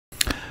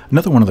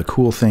Another one of the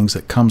cool things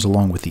that comes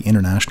along with the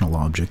international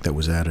object that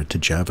was added to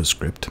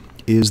JavaScript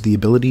is the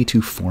ability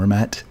to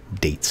format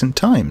dates and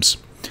times.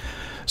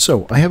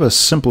 So I have a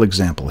simple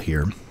example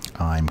here.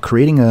 I'm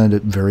creating a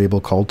variable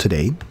called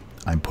today.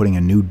 I'm putting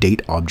a new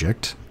date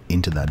object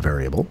into that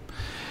variable.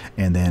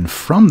 And then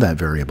from that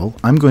variable,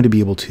 I'm going to be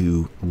able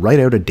to write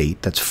out a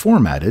date that's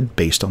formatted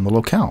based on the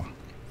locale.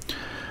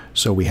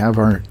 So we have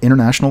our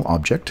international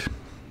object,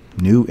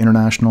 new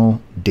international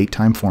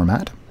datetime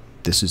format.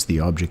 This is the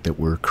object that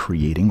we're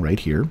creating right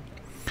here.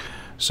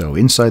 So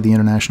inside the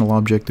international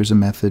object, there's a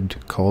method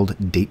called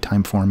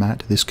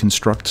DateTimeFormat. This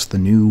constructs the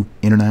new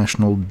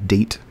international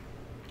date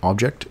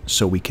object,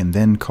 so we can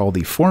then call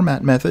the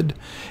format method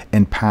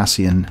and pass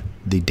in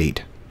the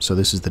date. So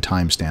this is the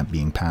timestamp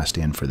being passed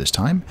in for this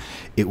time.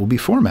 It will be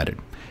formatted.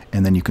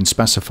 And then you can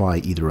specify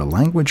either a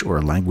language or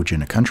a language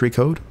in a country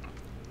code.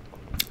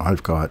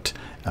 I've got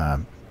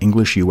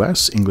English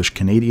US, English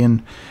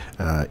Canadian,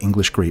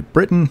 English Great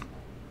Britain,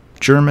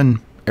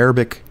 German,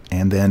 Arabic,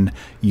 and then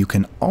you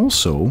can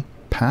also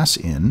pass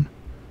in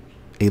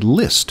a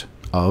list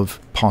of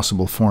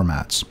possible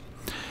formats.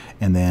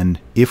 And then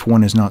if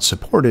one is not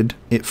supported,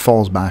 it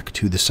falls back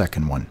to the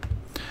second one.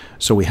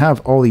 So we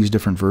have all these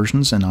different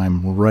versions, and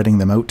I'm writing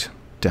them out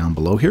down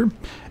below here.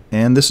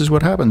 And this is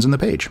what happens in the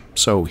page.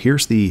 So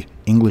here's the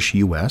English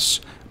US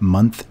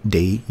month,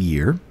 day,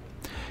 year.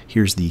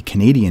 Here's the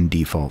Canadian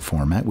default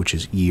format, which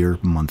is year,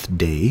 month,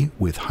 day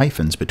with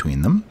hyphens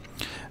between them.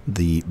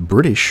 The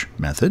British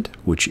method,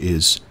 which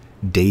is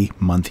day,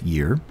 month,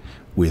 year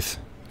with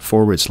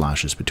forward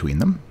slashes between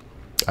them.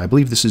 I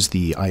believe this is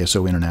the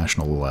ISO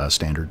international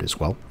standard as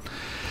well.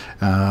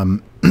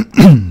 Pardon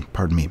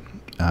me.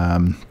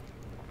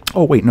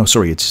 Oh wait, no,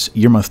 sorry, it's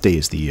year, month, day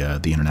is the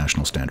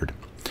international standard.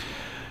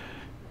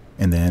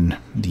 And then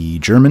the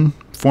German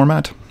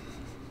format,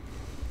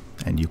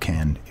 and you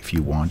can, if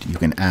you want, you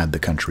can add the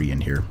country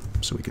in here.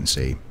 So we can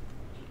say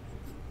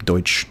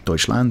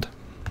Deutschland.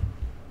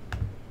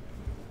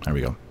 There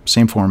we go.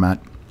 Same format.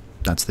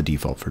 That's the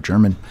default for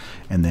German.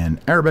 And then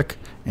Arabic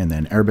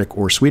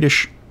or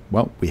Swedish.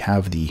 Well, we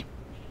have the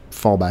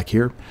fallback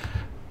here.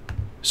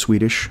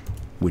 Swedish,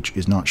 which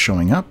is not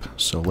showing up.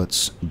 So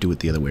let's do it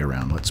the other way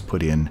around. Let's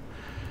put in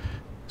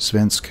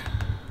Svensk,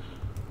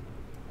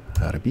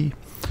 Arabi.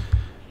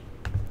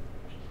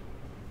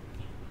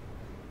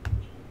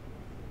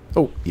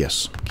 Oh,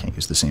 yes. Can't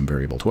use the same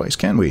variable twice,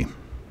 can we?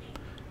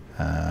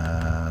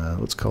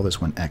 Let's call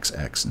this one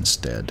XX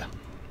instead,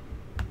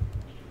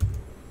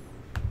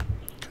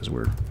 because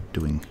we're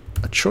doing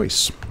a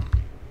choice.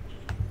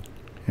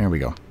 There we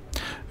go.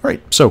 All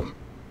right, so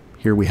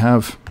here we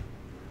have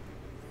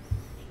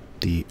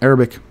the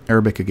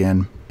Arabic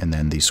again, and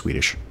then the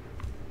Swedish.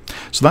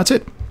 So that's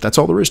it. That's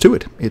all there is to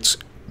it. It's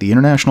the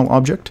international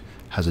object,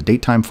 has a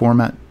datetime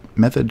format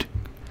method.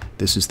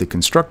 This is the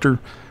constructor.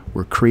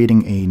 We're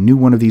creating a new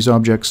one of these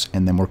objects,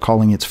 and then we're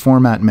calling its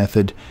format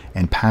method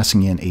and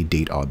passing in a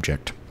date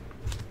object.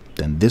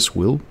 Then this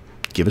will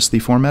give us the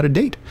formatted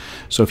date.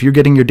 So if you're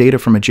getting your data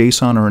from a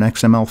JSON or an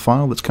XML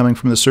file that's coming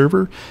from the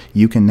server,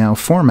 you can now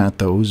format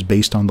those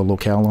based on the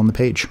locale on the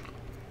page.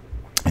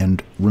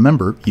 And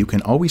remember, you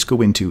can always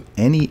go into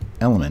any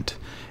element,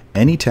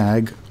 any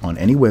tag on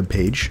any web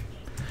page,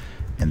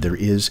 and there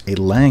is a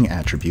lang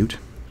attribute,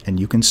 and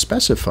you can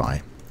specify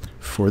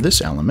for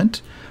this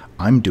element,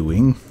 I'm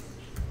doing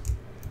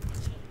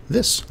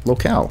this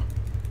locale.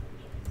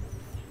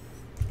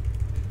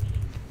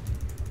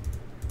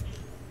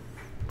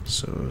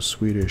 So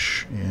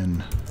Swedish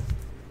in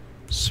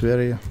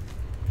Sverige.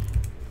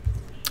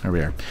 There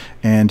we are.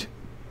 And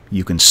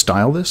you can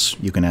style this.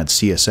 You can add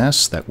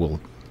CSS that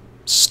will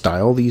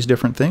style these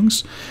different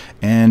things.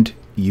 And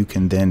you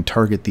can then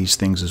target these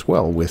things as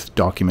well with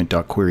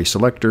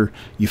document.querySelector.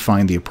 You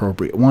find the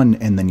appropriate one,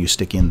 and then you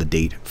stick in the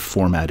date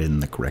formatted in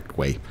the correct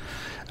way.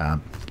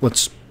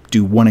 Let's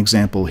do one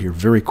example here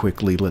very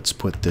quickly. Let's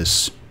put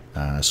this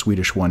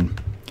Swedish one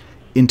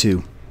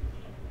into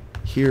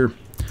here.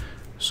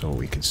 So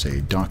we could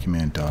say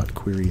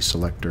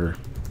document.querySelector,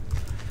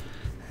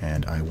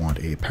 and I want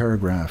a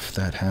paragraph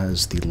that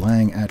has the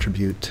lang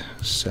attribute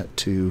set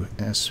to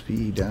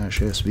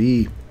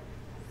sv-sv,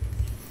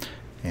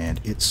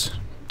 and its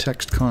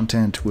text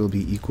content will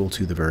be equal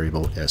to the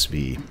variable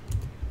sv.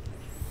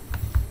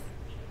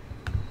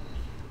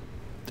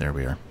 There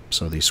we are.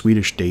 So the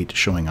Swedish date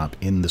showing up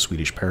in the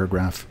Swedish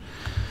paragraph.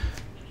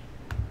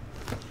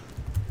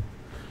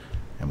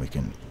 And we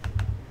can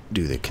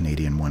do the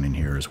Canadian one in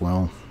here as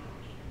well.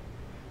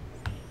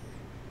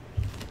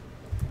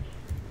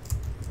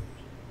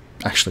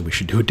 Actually, we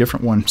should do a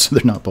different one so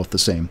they're not both the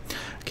same.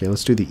 Okay,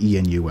 let's do the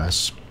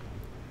ENUS.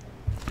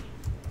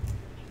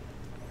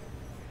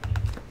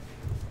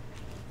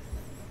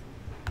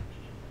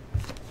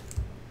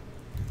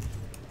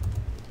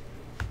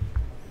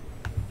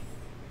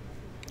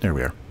 There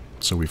we are.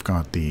 So we've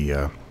got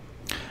the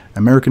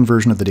American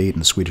version of the date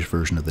and the Swedish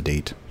version of the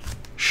date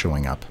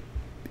showing up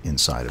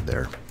inside of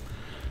there.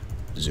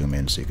 Zoom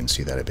in so you can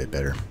see that a bit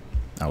better.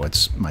 Oh,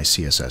 it's my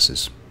CSS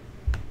is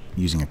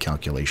using a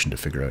calculation to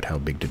figure out how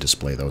big to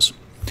display those.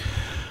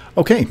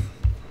 Okay,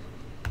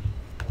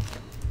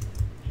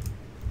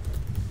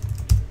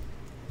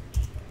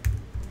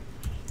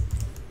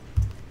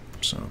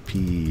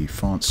 P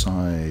font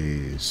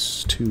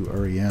size 2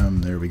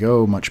 rem. There we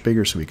go, much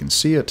bigger so we can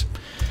see it.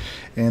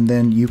 And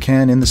then you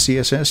can, in the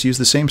CSS, use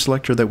the same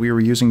selector that we were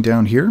using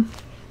down here.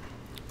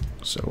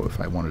 So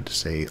if I wanted to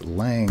say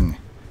lang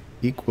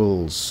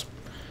equals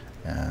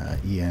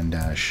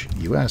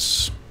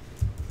en-us,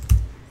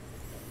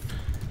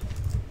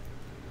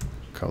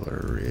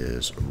 color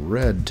is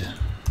red,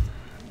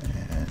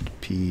 and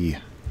p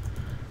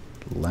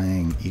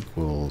lang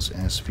equals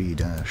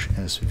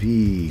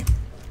sv-sv,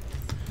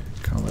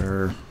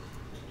 color,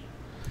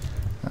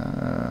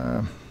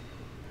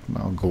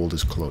 well, gold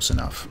is close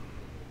enough.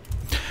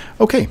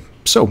 Okay,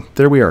 so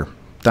there we are.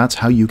 That's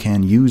how you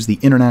can use the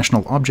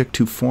international object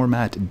to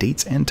format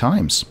dates and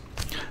times.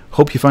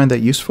 Hope you find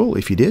that useful.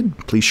 If you did,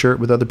 please share it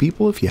with other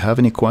people. If you have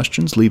any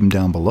questions, leave them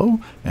down below.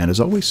 And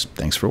as always,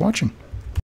 thanks for watching.